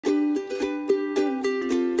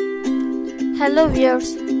Hello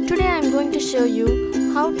viewers, today I am going to show you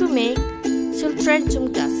how to make silk thread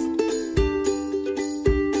jumkas.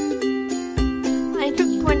 I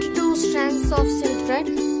took 22 strands of silk thread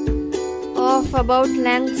of about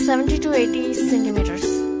length 70 to 80 centimeters.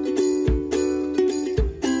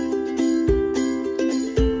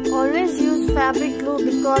 Always use fabric glue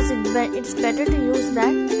because it's better to use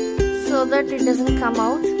that so that it doesn't come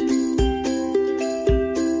out.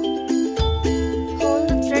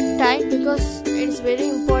 Tight because it's very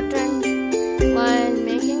important while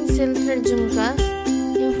making silk thread jumkas.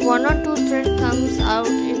 If one or two thread comes out,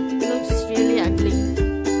 it looks really ugly.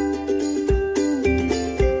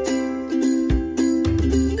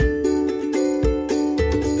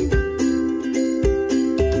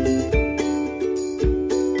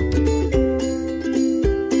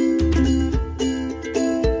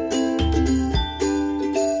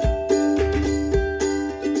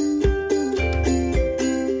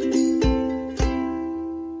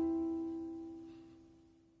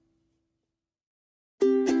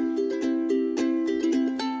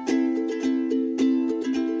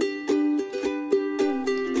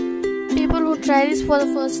 People who try this for the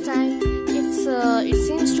first time, it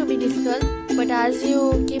seems to be difficult, but as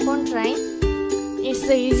you keep on trying, it's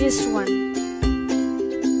the easiest one.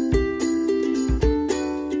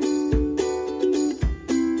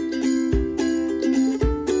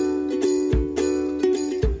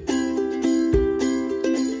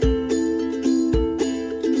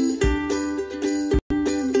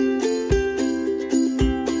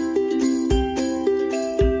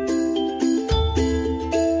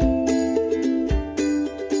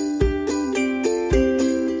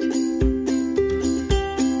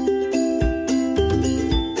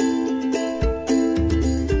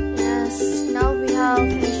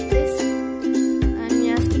 Finish this and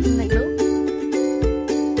we are sticking the glue.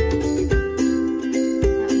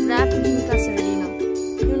 I've wrapped jumkas already now.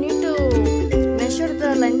 You need to measure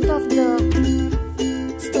the length of the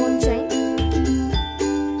stone chain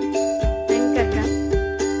and cut them.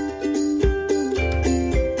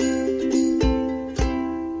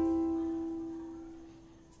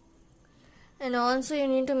 And also you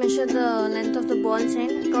need to measure the length of the ball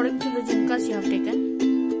chain according to the jumkas you have taken.